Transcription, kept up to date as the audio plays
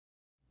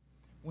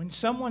When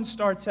someone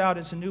starts out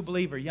as a new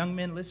believer, young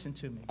men, listen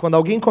to me. Quando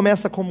alguém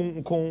começa como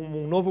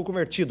um novo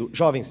convertido,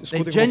 jovens,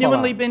 escutem o They've que eu vou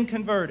falar. genuinely been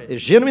converted.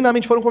 Eles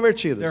genuinamente foram They're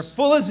convertidos.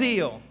 full of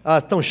zeal.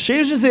 Estão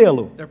cheios de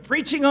zelo. They're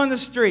preaching on the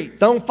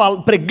streets. Estão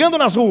pregando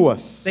nas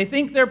ruas. They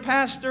think their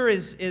pastor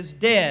is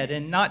dead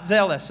and not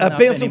zealous enough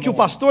Pensam que o anymore.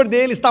 pastor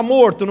dele está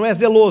morto, não é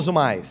zeloso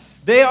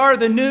mais. They are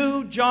the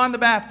new John the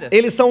Baptist.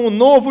 Eles são o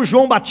novo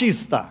João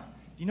Batista.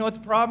 You know what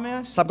the problem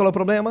is? Sabe qual é o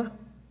problema?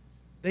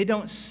 They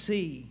don't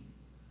see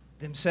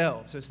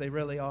themselves as they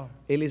really are.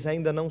 Eles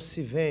ainda não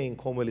se veem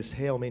como eles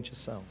realmente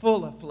são.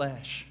 Full of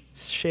flesh.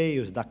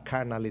 Cheios da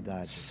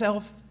carnalidade.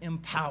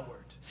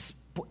 Self-empowered.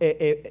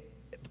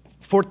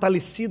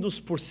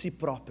 Fortalecidos por si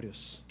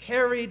próprios.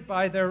 Carried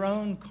by their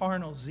own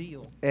carnal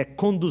zeal.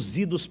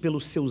 Conduzidos pelo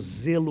seu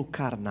zelo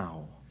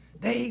carnal.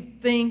 They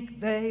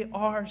think they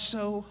are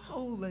so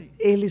holy.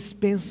 Eles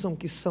pensam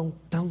que são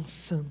tão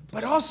santos.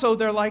 But also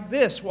they're like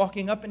this,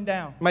 walking up and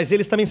down. Mas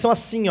eles também são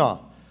assim, ó,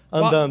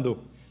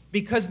 andando.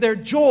 Because their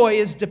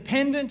joy is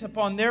dependent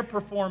upon their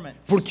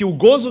performance. Porque o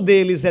gozo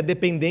deles é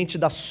dependente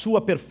da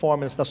sua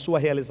performance, da sua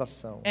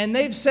realização. And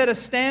they've set a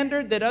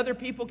standard that other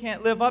people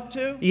can't live up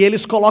to. E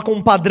eles colocam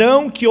um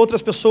padrão que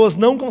outras pessoas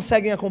não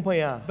conseguem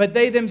acompanhar. But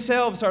they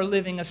themselves are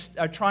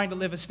trying to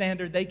live a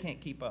standard they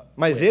can't keep up.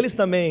 Mas eles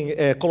também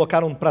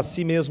colocaram para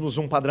si mesmos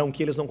um padrão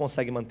que eles não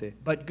conseguem manter.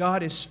 But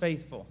God is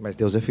faithful. Mas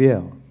Deus é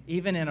fiel.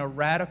 Even in a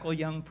radical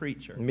young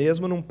preacher.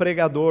 Mesmo num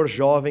pregador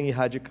jovem e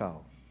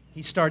radical.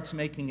 He starts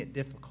making it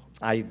difficult.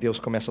 Aí Deus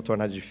começa a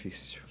tornar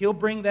difícil. He'll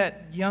bring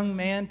that young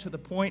man to the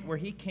point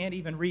where he can't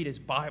even read his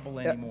Bible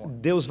anymore.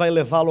 Deus vai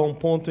levá-lo a um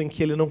ponto em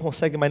que ele não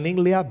consegue mais nem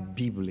ler a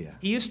Bíblia.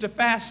 He used to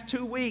fast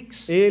 2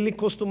 weeks. Ele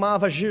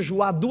costumava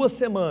jejuar 2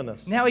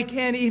 semanas. Now he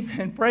can't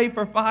even pray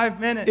for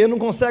 5 minutes. Ele não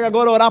consegue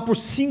agora orar por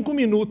 5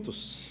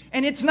 minutos.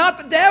 And it's not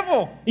the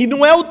devil. E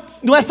não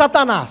é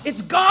Satanás.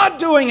 It's God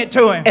doing it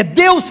to him. É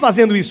Deus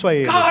fazendo isso a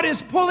ele. God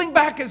is pulling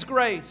back his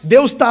grace.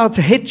 Deus está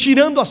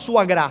retirando a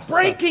sua graça.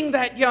 Breaking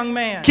that young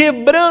man.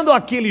 Quebrando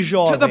aquele To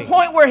jovem. the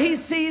point where he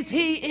sees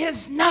he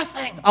is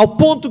nothing. Ao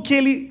ponto que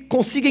ele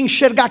consiga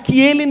enxergar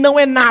que ele não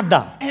é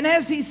nada. And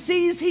as he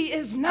sees he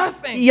is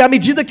nothing, E à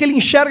medida que ele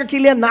enxerga que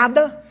ele é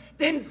nada,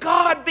 then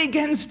God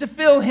begins to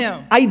fill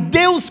him aí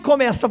Deus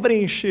começa a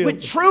preencher with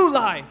true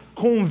life,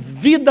 com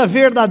vida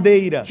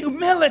verdadeira,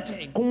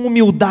 humility, com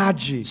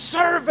humildade,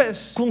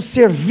 service, com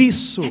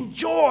serviço and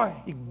joy.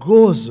 e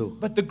gozo.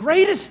 But the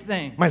greatest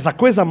thing Mas a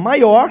coisa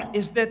maior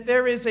is that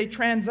there is a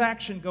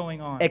transaction going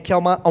on. é que há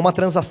uma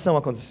transação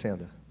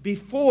acontecendo.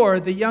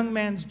 Before, the young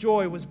man's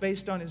joy was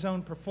based on his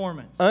own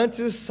performance,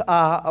 Antes,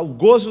 o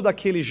gozo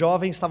daquele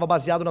jovem estava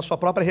baseado na sua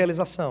própria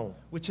realização,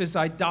 which is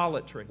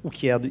idolatry. o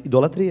que é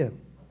idolatria.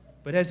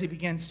 But as he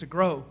begins to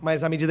grow,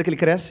 Mas à medida que ele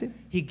cresce,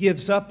 he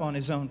gives up on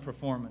his own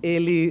performance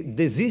ele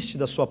desiste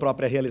da sua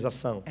própria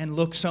realização and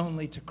looks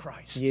only to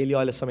Christ. e ele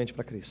olha somente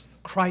para Cristo.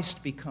 Christ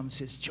becomes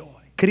his joy.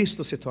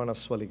 Cristo se torna a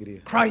sua alegria.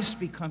 Christ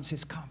becomes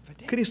his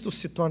confidence. Cristo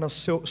se torna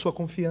sua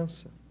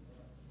confiança.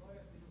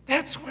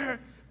 That's where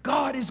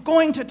God is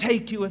going to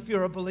take you if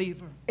you're a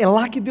believer. É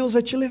lá que Deus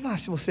vai te levar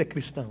se você é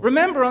cristão.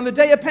 Remember, on the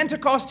day of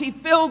Pentecost, he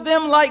filled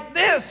them like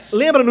this.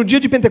 Lembra, no dia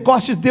de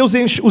Pentecostes, Deus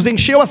os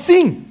encheu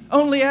assim.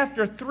 Only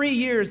after 3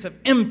 years of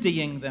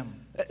emptying them.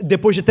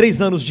 Depois de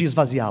 3 anos de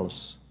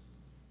esvaziá-los.